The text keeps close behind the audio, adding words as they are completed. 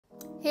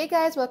Hey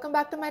guys, welcome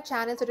back to my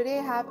channel. So today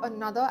I have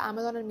another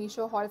Amazon and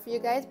Meesho haul for you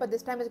guys, but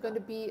this time it's going to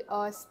be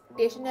a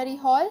stationery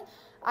haul.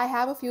 I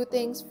have a few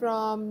things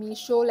from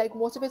Meesho, like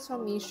most of it's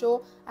from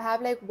Meesho. I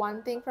have like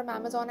one thing from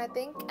Amazon, I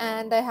think,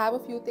 and I have a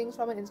few things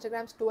from an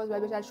Instagram store as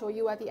well, which I'll show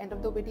you at the end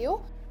of the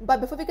video.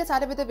 But before we get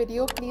started with the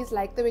video, please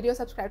like the video,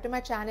 subscribe to my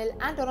channel,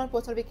 and turn on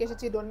post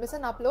notifications so you don't miss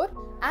an upload.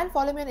 And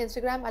follow me on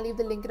Instagram. I'll leave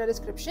the link in the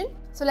description.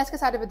 So let's get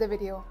started with the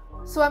video.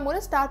 So I'm going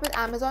to start with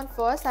Amazon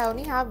first. I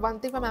only have one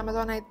thing from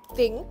Amazon, I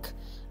think.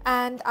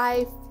 And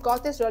I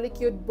got this really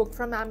cute book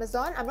from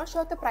Amazon. I'm not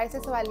sure of the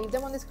prices, so I'll leave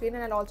them on the screen,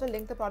 and I'll also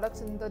link the products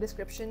in the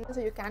description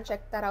so you can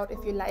check that out if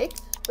you like.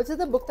 But this is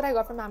the book that I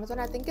got from Amazon.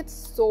 I think it's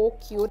so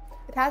cute.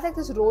 It has like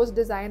this rose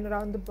design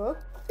around the book.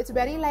 It's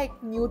very like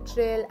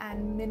neutral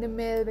and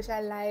minimal, which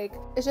I like.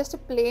 It's just a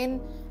plain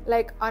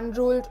like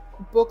unruled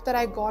book that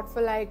I got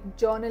for like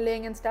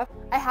journaling and stuff.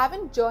 I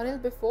haven't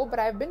journaled before, but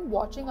I've been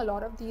watching a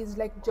lot of these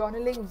like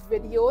journaling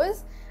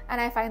videos,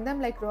 and I find them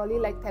like really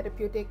like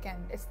therapeutic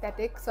and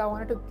aesthetic, so I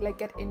wanted to like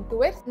get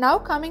into it. Now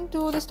coming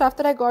to the stuff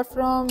that I got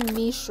from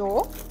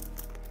Meesho.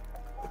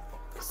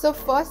 So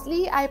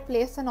firstly, I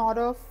placed an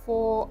order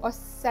for a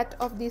set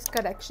of these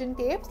correction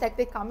tapes. Like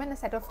they come in a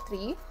set of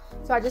 3,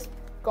 so I just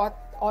got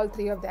all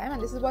 3 of them,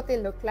 and this is what they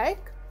look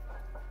like.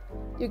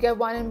 You get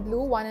one in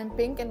blue, one in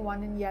pink, and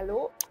one in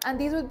yellow, and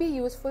these would be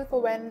useful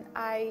for when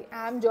I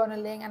am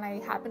journaling and I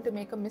happen to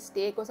make a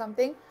mistake or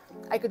something.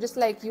 I could just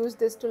like use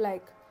this to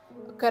like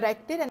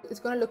correct it, and it's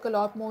going to look a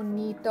lot more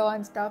neater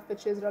and stuff,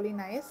 which is really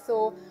nice.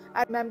 So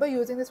I remember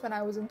using this when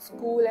I was in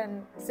school,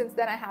 and since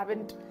then I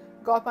haven't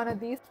got one of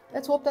these.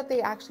 Let's hope that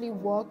they actually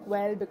work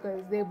well,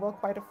 because they were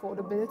quite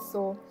affordable.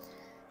 So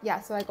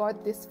yeah, so I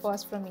got this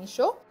first from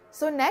Meesho.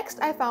 So next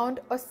I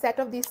found a set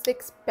of these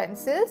 6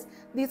 pencils.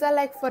 These are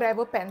like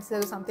forever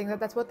pencils or something.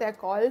 That's what they're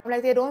called.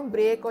 Like they don't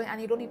break,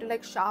 and you don't need to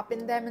like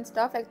sharpen them and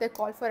stuff. Like they're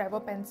called forever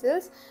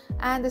pencils,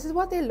 and this is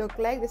what they look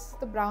like. This is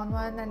the brown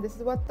one, and this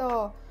is what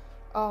the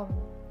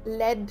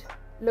lead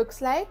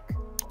looks like.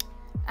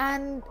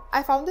 And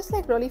I found this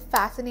like really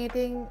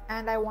fascinating,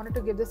 and I wanted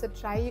to give this a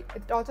try.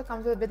 It also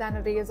comes with an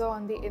eraser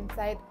on the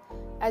inside,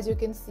 as you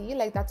can see.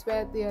 Like that's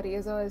where the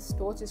eraser is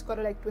stored. So you just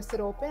gotta like twist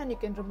it open and you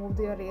can remove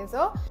the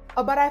eraser.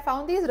 But I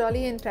found these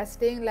really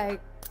interesting.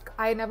 Like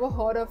I never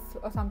heard of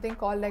something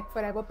called like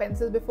forever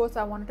pencils before, so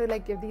I wanted to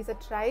like give these a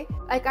try.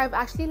 Like I've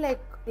actually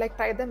like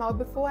tried them out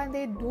before, and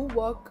they do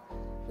work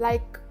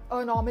like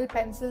a normal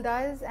pencil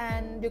does,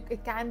 and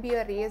it can be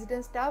erased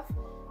and stuff.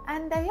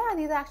 And yeah,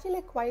 these are actually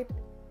like quite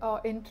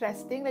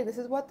interesting. Like this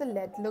is what the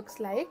lead looks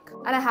like,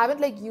 and I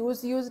haven't like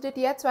used it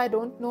yet, so I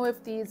don't know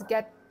if these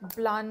get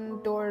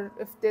blunt or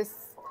if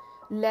this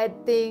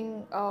lead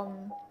thing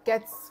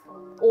gets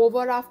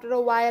over after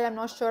a while. I'm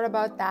not sure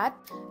about that.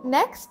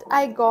 Next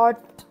I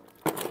got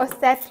a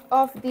set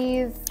of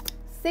these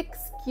 6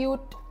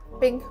 cute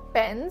pink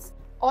pens.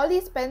 All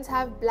these pens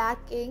have black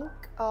ink.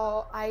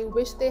 I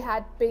wish they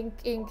had pink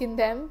ink in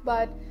them,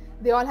 but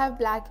they all have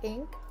black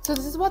ink. So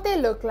this is what they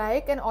look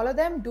like, and all of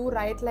them do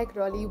write like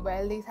really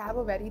well. These have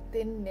a very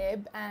thin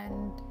nib,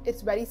 and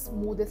it's very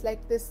smooth. It's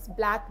like this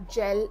black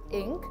gel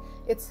ink.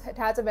 It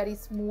has a very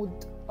smooth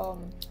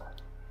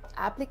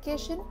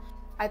application.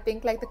 I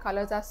think like the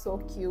colors are so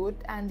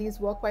cute, and these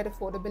were quite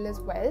affordable as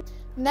well.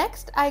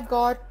 Next I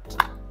got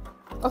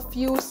a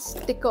few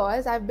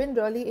stickers. I've been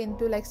really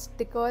into like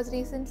stickers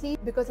recently,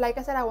 because like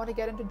I said, I want to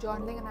get into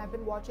journaling, and I've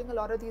been watching a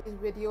lot of these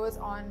videos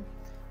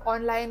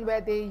online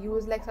where they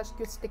use like such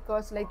cute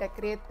stickers to like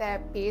decorate their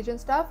page and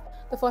stuff.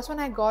 The first one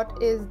I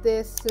got is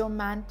this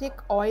romantic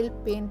oil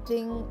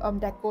painting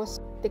Decor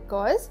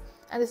stickers,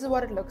 and this is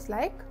what it looks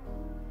like.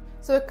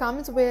 So it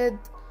comes with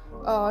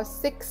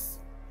 6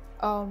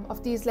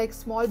 of these like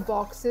small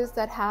boxes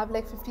that have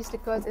like 50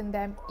 stickers in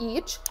them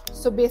each.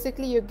 So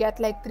basically you get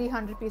like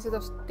 300 pieces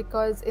of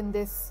stickers in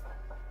this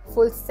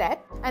full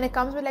set, and it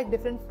comes with like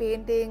different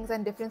paintings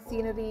and different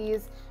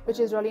sceneries, which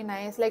is really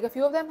nice. Like a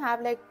few of them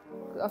have like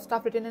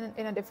stuff written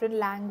in a different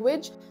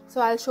language,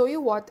 so I'll show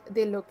you what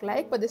they look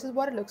like. But this is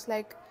what it looks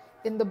like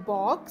in the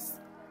box.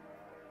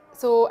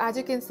 So as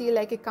you can see,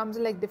 like it comes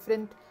in like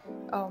different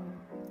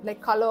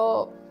like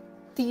color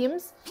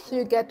themes. So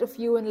you get a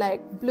few in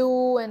like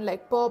blue and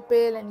like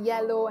purple and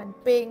yellow and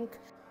pink.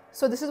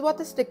 So this is what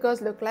the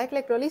stickers look like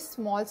really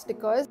small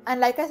stickers.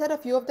 And like I said, a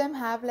few of them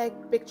have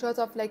like pictures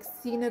of like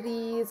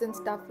sceneries and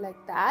stuff like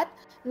that.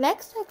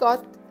 Next I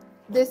got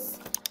this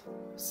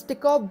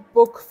sticker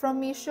book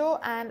from Meesho,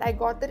 and I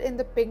got it in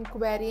the pink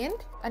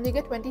variant, and you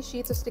get 20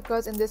 sheets of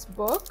stickers in this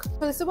book. So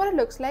this is what it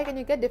looks like, and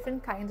you get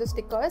different kinds of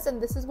stickers,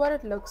 and this is what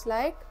it looks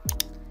like.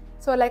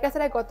 So like I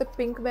said, I got the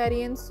pink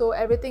variant, so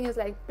everything is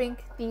like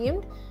pink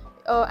themed,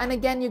 and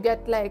again you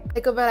get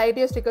like a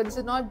variety of stickers. This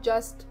is not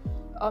just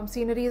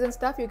sceneries and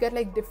stuff. You get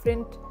like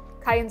different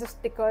kinds of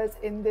stickers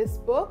in this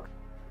book.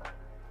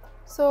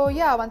 So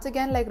yeah, once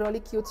again, like really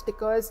cute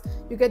stickers.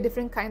 You get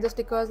different kinds of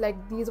stickers. Like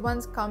these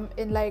ones come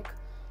in like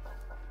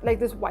like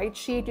this white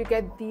sheet, you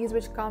get these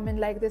which come in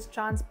like this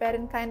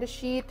transparent kind of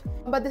sheet.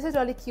 But this is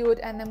really cute,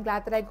 and I'm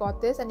glad that I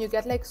got this. And you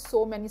get like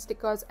so many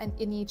stickers and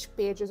in each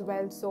page as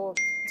well, so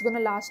it's gonna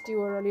last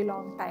you a really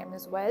long time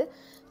as well.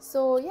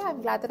 So yeah,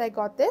 I'm glad that I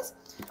got this.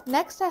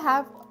 Next I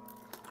have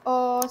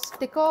a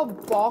sticker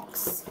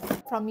box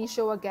from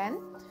Meesho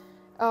again,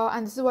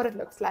 and this is what it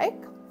looks like.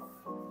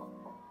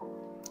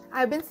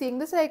 I've been seeing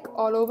this like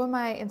all over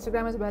my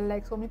Instagram as well,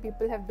 like so many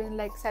people have been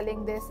like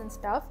selling this and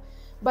stuff,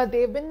 but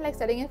they've been like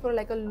selling it for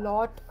like a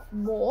lot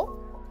more,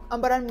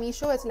 but on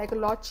Meesho it's like a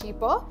lot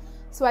cheaper.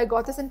 So I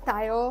got this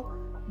entire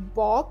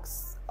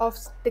box of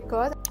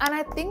stickers, and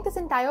I think this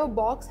entire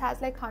box has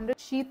like 100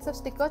 sheets of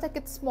stickers, like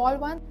it's small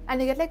one, and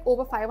you get like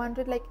over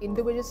 500 like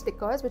individual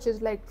stickers, which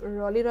is like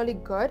really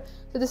good.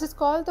 So this is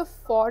called the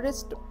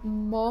Forest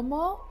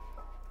Murmur,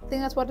 I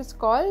think that's what it's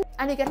called,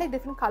 and you get like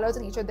different colors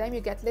in each of them.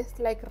 You get this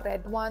like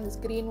red one, this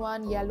green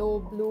one, yellow,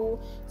 blue.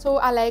 So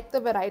I like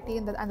the variety,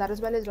 and that as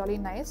well is really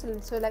nice.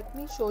 So let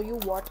me show you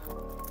what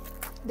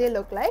they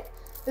look like.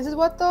 This is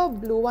what the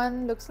blue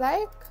one looks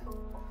like.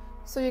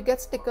 So you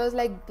get stickers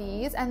like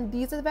these, and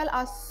these as well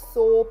are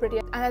so pretty,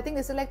 and I think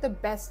this is like the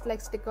best like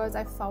stickers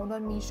I've found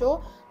on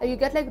Meesho. Like you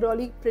get like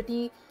really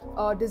pretty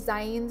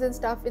designs and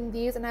stuff in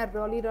these, and I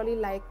really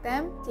like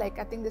them. Like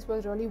I think this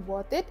was really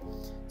worth it.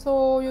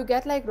 So you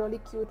get like really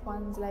cute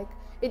ones, like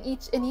in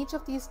each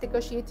of these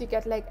sticker sheets you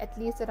get like at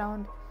least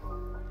around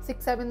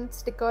 6-7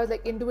 stickers,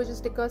 like individual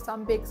stickers,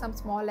 some big, some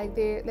small, like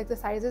the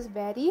sizes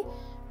vary,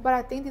 but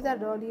I think these are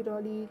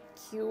really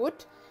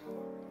cute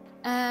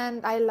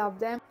and I love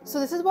them.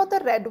 So this is what the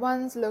red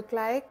ones look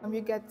like.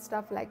 You get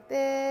stuff like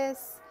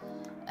this,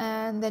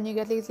 and then you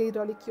get these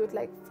really cute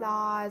like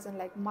flowers and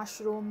like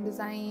mushroom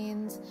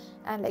designs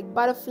and like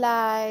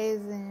butterflies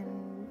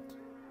and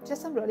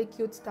just some really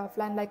cute stuff.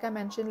 And like I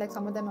mentioned, like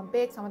some of them are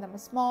big, some of them are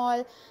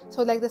small,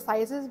 so like the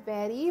sizes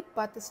vary,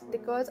 but the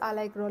stickers are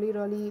like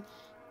really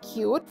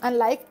cute. And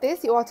like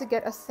this, you also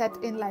get a set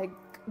in like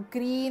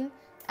green,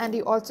 and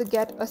you also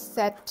get a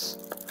set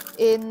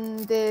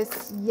in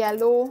this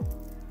yellow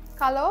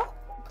color.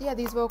 Yeah,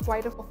 these were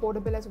quite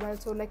affordable as well,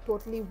 so like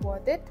totally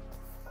worth it,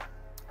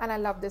 and I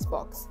love this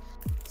box.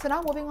 So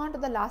now moving on to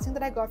the last thing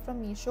that I got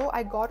from Meesho,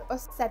 I got a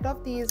set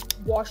of these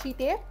washi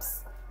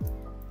tapes.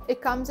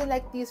 It comes in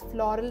like these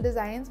floral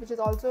designs, which is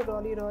also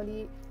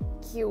really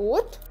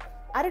cute.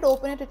 I did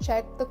open it to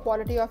check the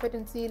quality of it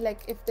and see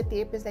like if the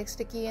tape is like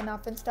sticky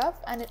enough and stuff,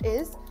 and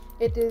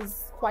it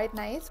is quite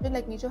nice. But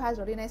like Meesho has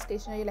really nice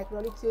stationery, like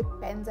really cute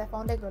pens. I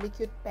found like really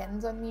cute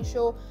pens on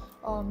Meesho,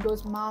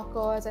 those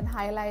markers and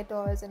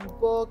highlighters and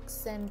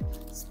books and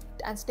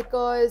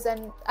stickers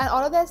and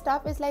all of that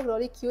stuff is like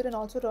really cute and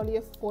also really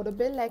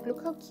affordable. Like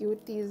look how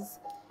cute these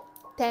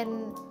 10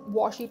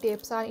 washi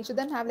tapes are. Each of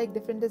them have like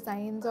different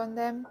designs on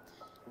them.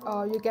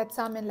 You get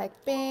some in like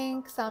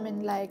pink, some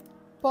in like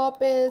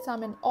purple,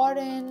 some in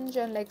orange,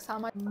 and like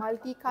some are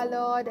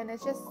multicolored, and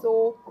it's just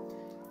so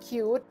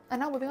cute.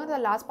 And now moving on to the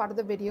last part of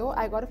the video,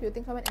 I got a few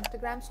things from an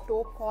Instagram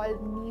store called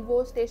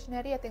Nivo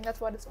Stationery. I think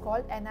that's what it's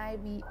called,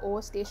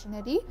 Nivo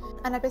Stationery,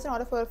 and I placed an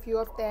order for a few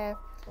of their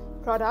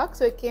products.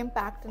 So it came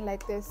packed in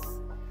like this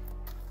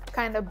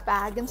kind of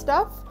bag and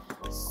stuff.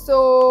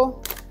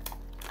 So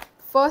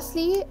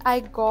firstly, I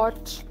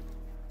got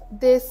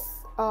this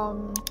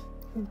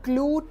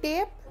glue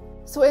tape.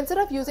 So instead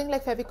of using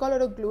like Fevicol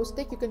or a glue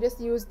stick, you can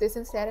just use this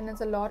instead, and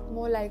it's a lot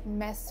more like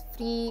mess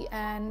free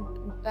and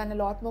a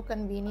lot more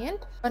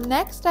convenient.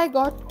 Next, I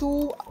got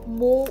 2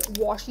 more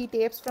washi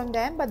tapes from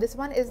them, but this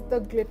one is the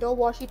glitter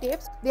washi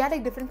tapes. They had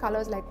like different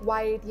colors like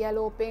white,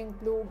 yellow, pink,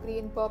 blue,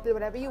 green, purple,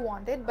 whatever you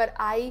wanted. But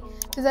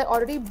since I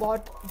already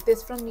bought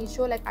this from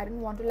Meesho, like I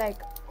didn't want to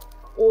like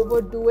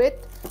overdo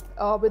it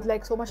with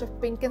like so much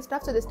of pink and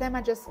stuff. So this time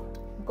I just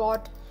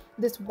got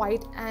this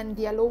white and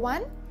yellow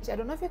one. I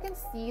don't know if you can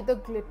see the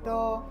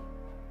glitter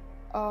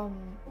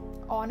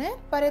on it,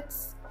 but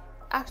it's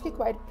actually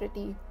quite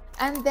pretty.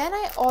 And then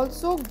I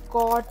also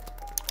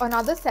got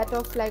another set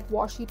of like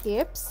washi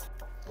tapes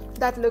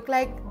that look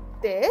like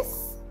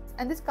this,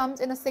 and this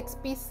comes in a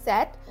 6-piece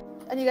set,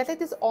 and you get like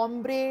this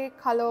ombre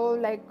color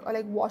like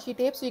washi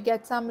tape. So you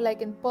get some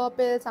like in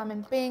purple, some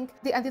in pink,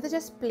 and these are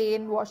just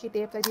plain washi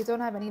tapes. Like these don't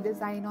have any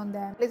design on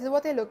them. This is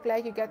what they look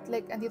like. You get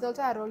like, and these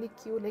also are really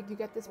cute. Like you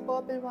get this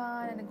purple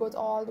one, and it goes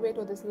all the way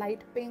to this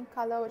light pink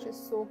color, which is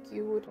so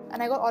cute.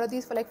 And I got all of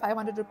these for like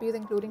 500 rupees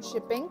including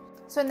shipping.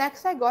 So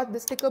next I got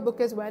this sticker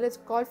book as well. It's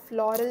called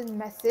Floral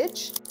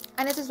Message,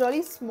 and it's this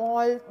really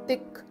small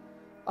thick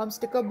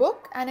sticker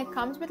book, and it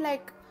comes with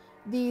like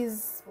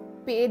these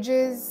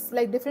pages,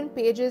 like different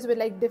pages with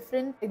like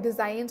different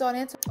designs on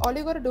it. So all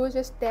you gotta do is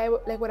just tear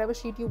like whatever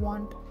sheet you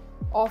want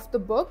off the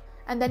book,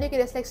 and then you can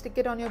just like stick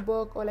it on your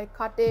book, or like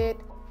cut it,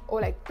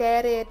 or like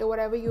tear it, or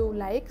whatever you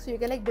like. So you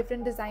get like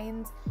different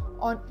designs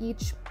on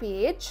each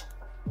page,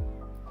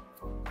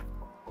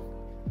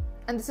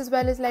 and this as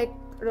well is like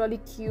really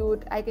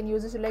cute. I can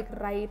use this to like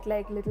write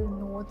like little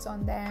notes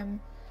on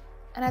them,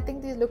 and I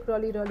think these look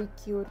really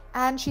cute.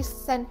 And she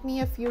sent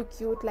me a few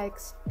cute like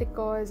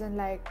stickers and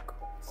like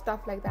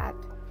stuff like that,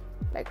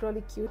 like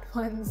really cute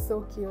ones.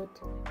 So cute.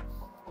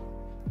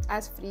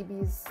 as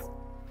freebies.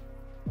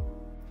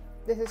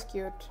 This is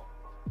cute.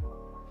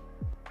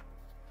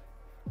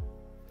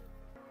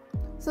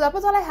 So that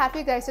was all I have for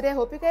you guys today. I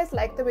hope you guys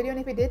liked the video,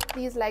 and if you did,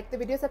 please like the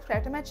video,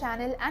 subscribe to my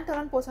channel, and turn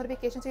on post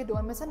notifications so you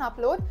don't miss an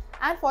upload.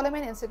 And follow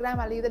me on Instagram.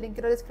 I'll leave the link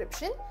in the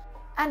description.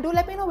 And do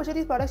let me know which of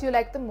these products you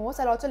like the most.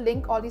 I'll also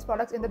link all these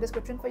products in the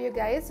description for you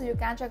guys, so you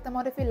can check them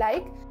out if you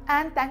like.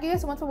 And thank you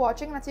guys so much for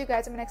watching, and I'll see you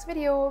guys in my next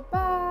video.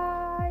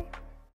 Bye!